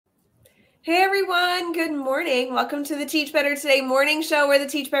Hey everyone, good morning. Welcome to the Teach Better Today morning show where the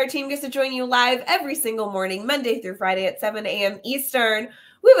Teach Better team gets to join you live every single morning, Monday through Friday at 7 a.m. Eastern.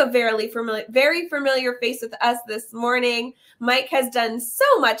 We have a very familiar face with us this morning. Mike has done so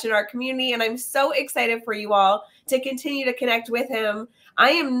much in our community, and I'm so excited for you all to continue to connect with him. I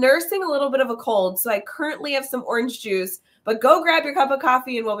am nursing a little bit of a cold, so I currently have some orange juice, but go grab your cup of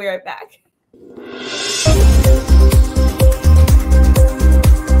coffee and we'll be right back.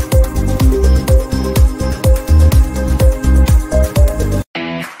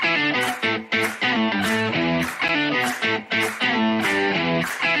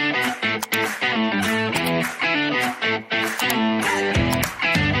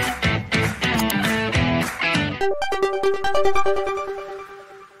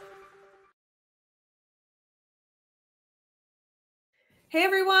 Hey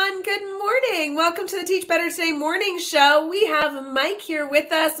everyone, good morning. Welcome to the Teach Better Today morning show. We have Mike here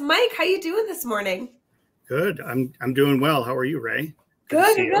with us. Mike, how you doing this morning? Good. I'm doing well. How are you, Rae?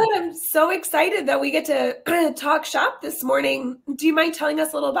 Good. I'm so excited that we get to talk shop this morning. Do you mind telling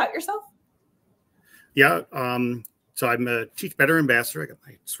us a little about yourself? Yeah. So I'm a Teach Better ambassador. I got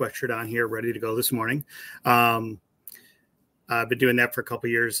my sweatshirt on here, ready to go this morning. I've been doing that for a couple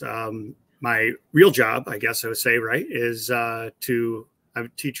of years. My real job, I guess I would say, right, is I'm a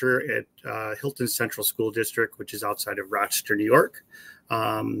teacher at Hilton Central School District, which is outside of Rochester, New York.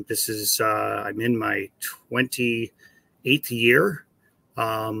 I'm in my 28th year.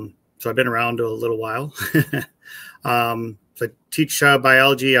 So I've been around a little while. So I teach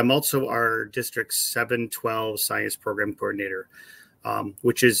biology. I'm also our District 712 Science Program Coordinator,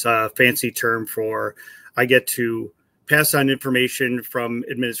 which is a fancy term for I get to pass on information from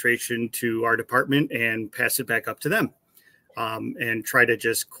administration to our department and pass it back up to them. And try to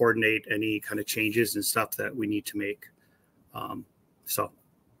just coordinate any kind of changes and stuff that we need to make. So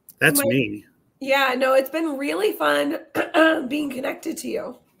that's me. Yeah, no, it's been really fun being connected to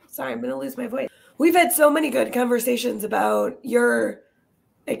you. Sorry, I'm going to lose my voice. We've had so many good conversations about your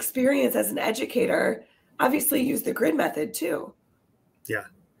experience as an educator. Obviously, use the grid method too. Yeah.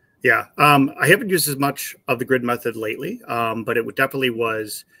 I haven't used as much of the grid method lately, but it definitely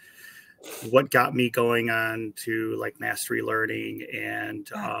was what got me going on to like mastery learning and,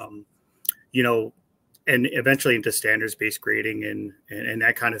 and eventually into standards-based grading and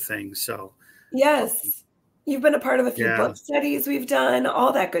that kind of thing. So, yes, you've been a part of a few book studies we've done,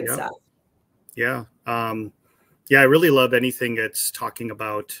 all that good stuff. Yeah. I really love anything that's talking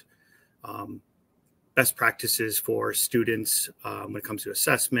about best practices for students when it comes to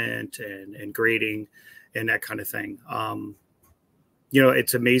assessment and grading and that kind of thing.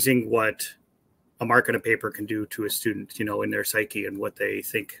 It's amazing what a mark on a paper can do to a student, in their psyche and what they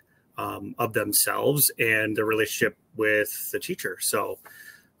think of themselves and the relationship with the teacher. So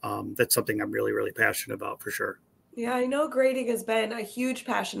that's something I'm really, really passionate about for sure. Yeah, I know grading has been a huge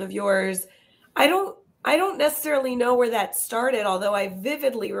passion of yours. I don't necessarily know where that started, although I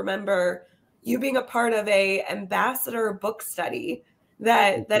vividly remember you being a part of a ambassador book study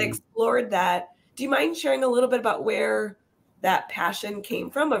that explored that. Do you mind sharing a little bit about where that passion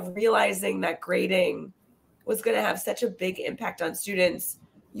came from of realizing that grading was going to have such a big impact on students?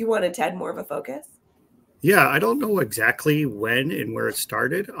 You wanted to add more of a focus? Yeah, I don't know exactly when and where it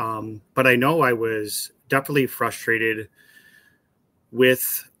started, but I know I was definitely frustrated with,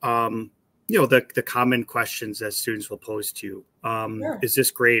 the common questions that students will pose to you. Sure. Is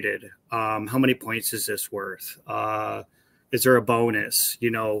this graded? How many points is this worth? Is there a bonus?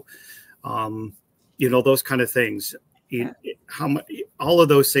 Those kind of things. All of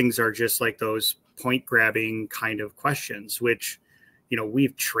those things are just like those point grabbing kind of questions, which,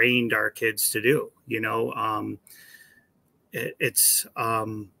 we've trained our kids to do,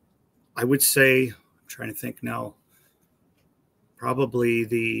 I would say, I'm trying to think now, probably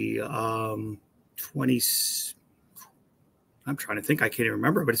the 20s. I'm trying to think. I can't even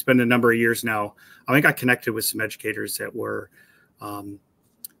remember, but it's been a number of years now. I got connected with some educators that were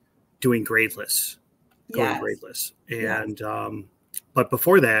doing gradeless, going gradeless. And, but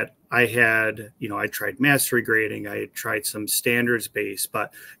before that, I had, I tried mastery grading. I had tried some standards based,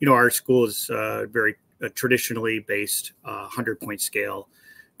 but, our school is very traditionally based 100-point scale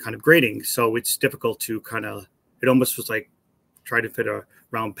kind of grading. So it's difficult to it almost was like trying to fit a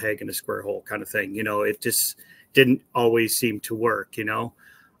round peg in a square hole kind of thing. It just didn't always seem to work,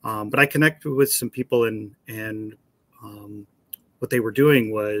 but I connected with some people and what they were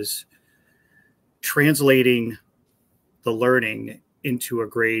doing was translating the learning into a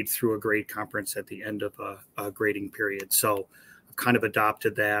grade through a grade conference at the end of a grading period. So I've kind of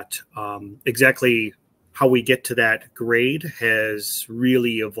adopted that exactly how we get to that grade has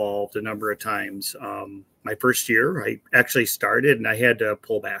really evolved a number of times. My first year, I actually started and I had to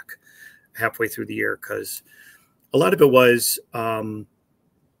pull back halfway through the year because a lot of it was,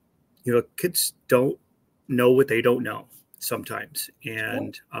 kids don't know what they don't know sometimes.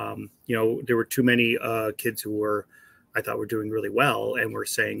 And, there were too many kids who I thought were doing really well and were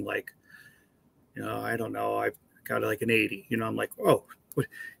saying like, I don't know, I've got like an 80, I'm like, oh,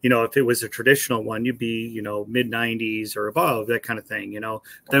 if it was a traditional one, you'd be, mid 90s or above, that kind of thing, But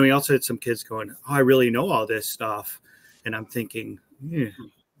then we also had some kids going, oh, I really know all this stuff. And I'm thinking,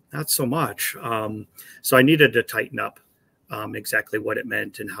 not so much. So I needed to tighten up exactly what it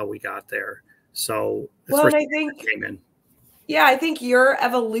meant and how we got there. So that's where I think came in. Yeah, I think your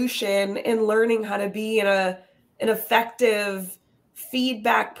evolution in learning how to be an effective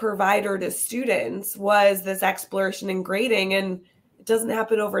feedback provider to students was this exploration and grading, and it doesn't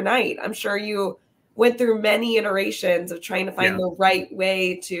happen overnight. I'm sure you went through many iterations of trying to find the right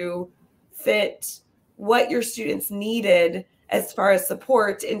way to fit what your students needed as far as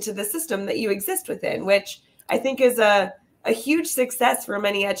support into the system that you exist within, which I think is a huge success for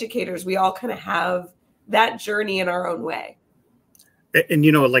many educators. We all kind of have that journey in our own way. And,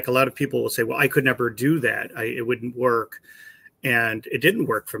 like a lot of people will say, well, I could never do that. It wouldn't work. And it didn't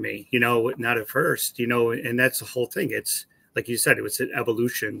work for me, not at first, and that's the whole thing. It's like you said, it was an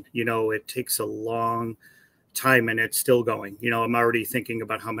evolution, it takes a long time and it's still going, I'm already thinking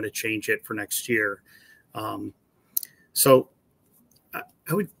about how I'm going to change it for next year. So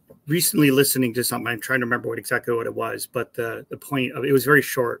I was recently listening to something. I'm trying to remember exactly what it was, but the point of it was very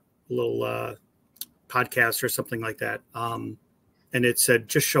short, little podcast or something like that. And it said,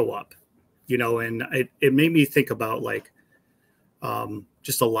 just show up, and it made me think about like,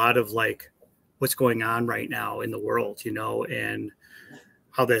 just a lot of like what's going on right now in the world, and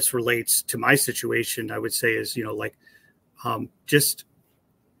how this relates to my situation, I would say is, just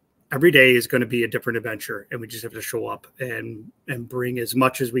every day is going to be a different adventure, and we just have to show up and bring as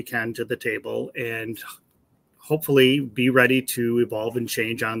much as we can to the table and hopefully be ready to evolve and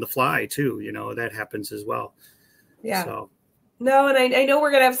change on the fly too. That happens as well. Yeah. So. No, and I know we're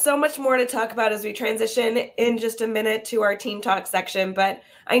going to have so much more to talk about as we transition in just a minute to our Team Talk section, but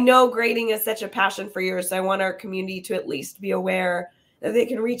I know grading is such a passion for yours, so I want our community to at least be aware that they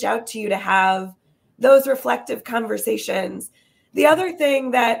can reach out to you to have those reflective conversations. The other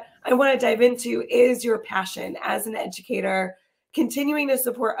thing that I want to dive into is your passion as an educator, continuing to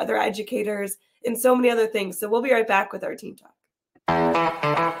support other educators and so many other things. So we'll be right back with our Team Talk.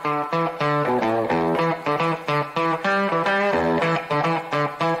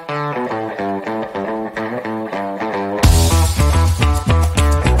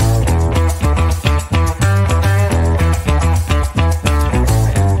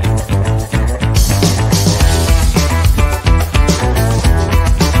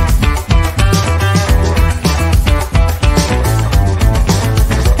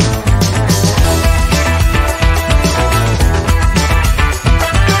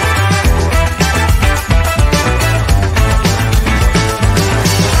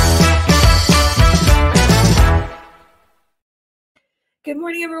 Good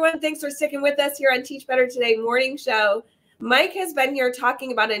morning, everyone. Thanks for sticking with us here on Teach Better Today morning show. Mike has been here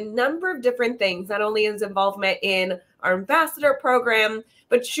talking about a number of different things, not only his involvement in our ambassador program,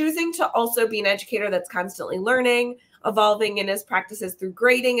 but choosing to also be an educator that's constantly learning, evolving in his practices through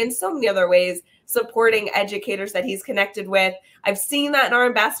grading and so many other ways, supporting educators that he's connected with. I've seen that in our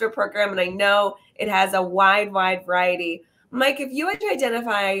ambassador program, and I know it has a wide variety. Mike, if you had to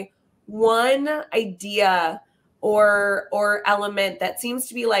identify one idea or element that seems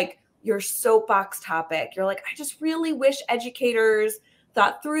to be like your soapbox topic, you're like, I just really wish educators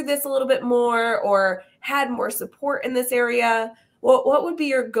thought through this a little bit more or had more support in this area, what would be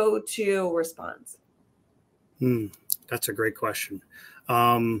your go-to response? That's a great question.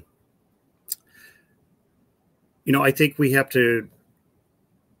 I think we have to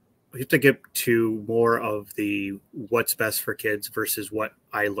get to more of the what's best for kids versus what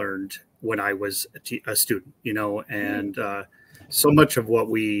I learned when I was a student, and so much of what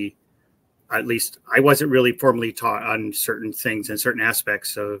at least I wasn't really formally taught on certain things and certain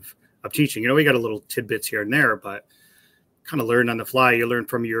aspects of teaching. We got a little tidbits here and there, but kind of learn on the fly. You learn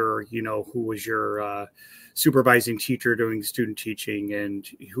from your, who was your supervising teacher doing student teaching, and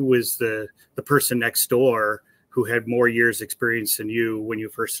who was the person next door who had more years experience than you when you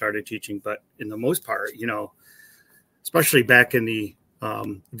first started teaching. But in the most part, especially back in the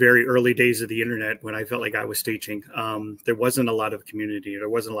very early days of the internet, when I felt like I was teaching, there wasn't a lot of community, there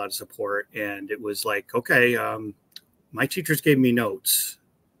wasn't a lot of support. And it was like, okay, my teachers gave me notes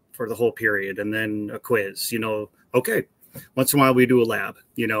for the whole period, and then a quiz, okay. Once in a while we do a lab,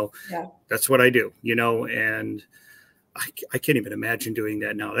 Yeah. that's what I do, and I can't even imagine doing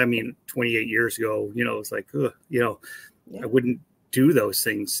that now. I mean, 28 years ago, it's like, yeah. I wouldn't do those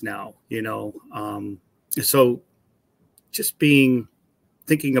things now, so just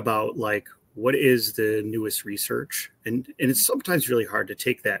thinking about like, what is the newest research? And it's sometimes really hard to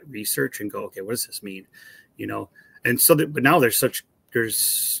take that research and go, okay, what does this mean? And but now there's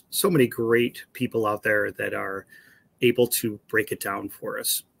so many great people out there that are able to break it down for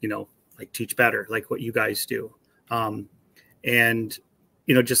us, like Teach Better, like what you guys do. And,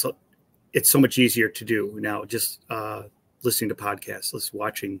 just it's so much easier to do now, just listening to podcasts,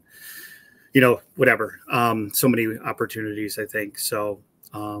 watching, whatever. So many opportunities, I think. So,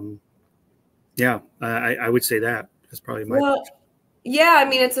 yeah, I would say that's probably my. Well, yeah, I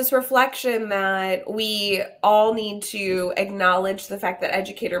mean, it's this reflection that we all need to acknowledge the fact that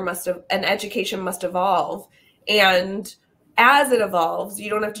education must evolve. And as it evolves, you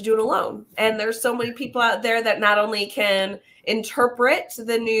don't have to do it alone. And there's so many people out there that not only can interpret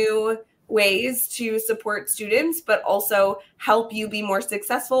the new ways to support students, but also help you be more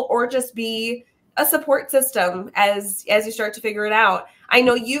successful, or just be a support system as you start to figure it out. I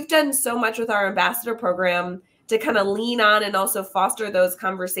know you've done so much with our ambassador program to kind of lean on and also foster those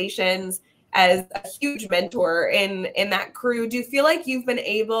conversations as a huge mentor in that crew. Do you feel like you've been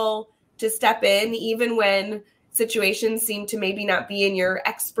able to step in even when situations seem to maybe not be in your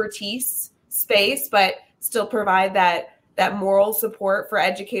expertise space, but still provide that moral support for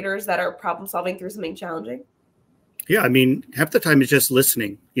educators that are problem solving through something challenging? Yeah, I mean, half the time it's just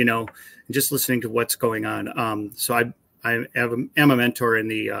listening, and just listening to what's going on. So I am a mentor in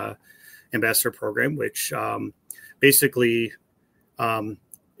the ambassador program, which basically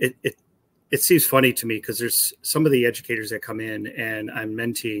it seems funny to me because there's some of the educators that come in and I'm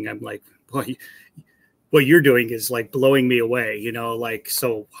mentoring. I'm like, boy, what you're doing is like blowing me away, like,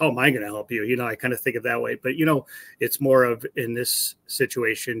 so how am I going to help you? I kind of think of that way, but it's more of in this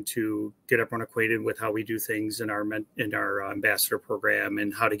situation to get everyone acquainted with how we do things in our ambassador program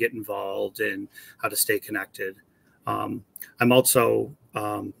and how to get involved and how to stay connected. I'm also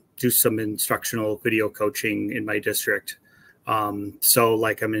do some instructional video coaching in my district. So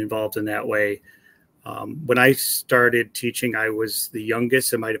like I'm involved in that way. When I started teaching, I was the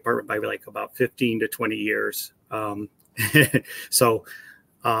youngest in my department by like about 15 to 20 years. So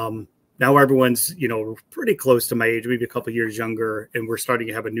now everyone's, pretty close to my age, maybe a couple of years younger, and we're starting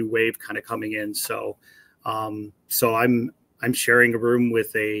to have a new wave kind of coming in. So so I'm sharing a room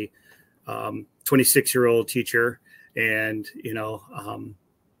with a 26-year-old teacher, and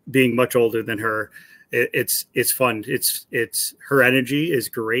being much older than her. It's fun. It's her energy is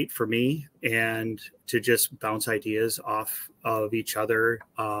great for me, and to just bounce ideas off of each other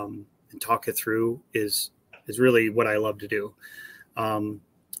and talk it through is really what I love to do. And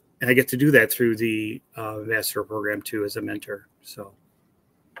I get to do that through the master program too, as a mentor. So,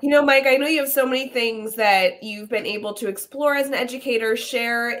 Mike, I know you have so many things that you've been able to explore as an educator,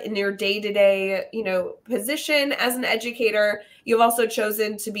 share in your day-to-day, position as an educator. You've also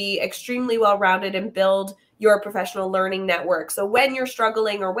chosen to be extremely well-rounded and build your professional learning network. So when you're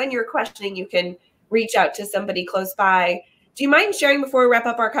struggling or when you're questioning, you can reach out to somebody close by. Do you mind sharing, before we wrap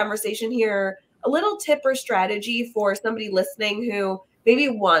up our conversation here, a little tip or strategy for somebody listening who maybe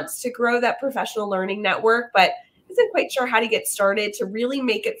wants to grow that professional learning network, but isn't quite sure how to get started to really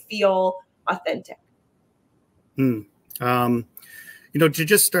make it feel authentic? To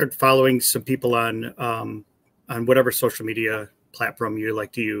just start following some people on whatever social media platform you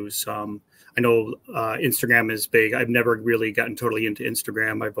like to use. I know Instagram is big. I've never really gotten totally into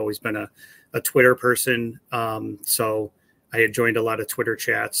Instagram. I've always been a Twitter person. So I had joined a lot of Twitter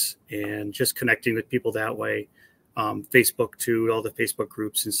chats and just connecting with people that way. Facebook too, all the Facebook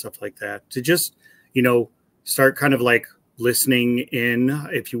groups and stuff like that, to just, start kind of like listening in,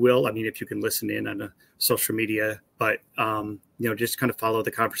 if you will. I mean, if you can listen in on a social media, but, just kind of follow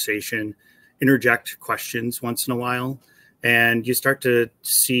the conversation, interject questions once in a while, and you start to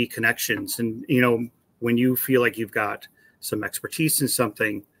see connections. And, when you feel like you've got some expertise in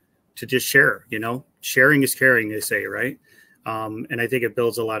something, to just share, sharing is caring, they say, right? And I think it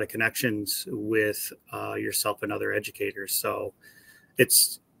builds a lot of connections with yourself and other educators. So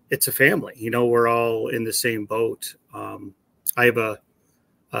it's a family, we're all in the same boat. I have a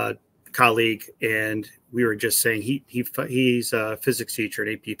colleague, and we were just saying he's a physics teacher,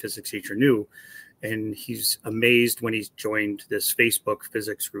 an AP physics teacher, new, and he's amazed when he's joined this Facebook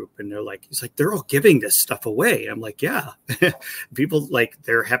physics group, and he's like, they're all giving this stuff away. I'm like, yeah, people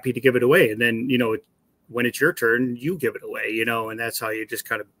they're happy to give it away. And then, when it's your turn, you give it away, and that's how you just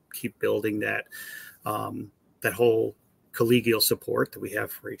kind of keep building that that whole collegial support that we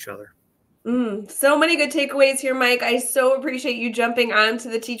have for each other. So many good takeaways here, Mike. I so appreciate you jumping on to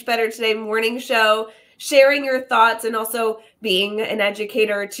the Teach Better Today morning show, sharing your thoughts, and also being an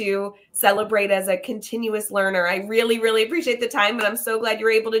educator to celebrate as a continuous learner. I really, really appreciate the time, and I'm so glad you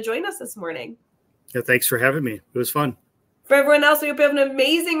were able to join us this morning. Yeah, thanks for having me. It was fun. For everyone else, we hope you have an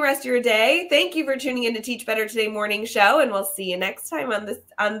amazing rest of your day. Thank you for tuning in to Teach Better Today morning show, and we'll see you next time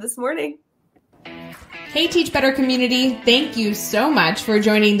on this morning. Hey, Teach Better community. Thank you so much for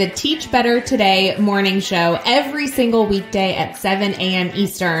joining the Teach Better Today morning show every single weekday at 7 a.m.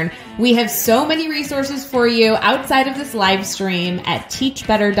 Eastern. We have so many resources for you outside of this live stream at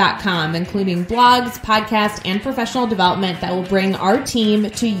teachbetter.com, including blogs, podcasts, and professional development that will bring our team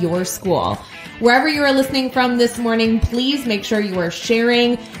to your school. Wherever you are listening from this morning, please make sure you are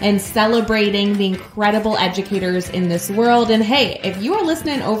sharing and celebrating the incredible educators in this world. And hey, if you are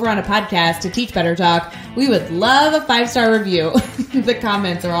listening over on a podcast to Teach Better Talk, we would love a 5-star review. The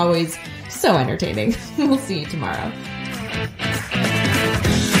comments are always so entertaining. We'll see you tomorrow.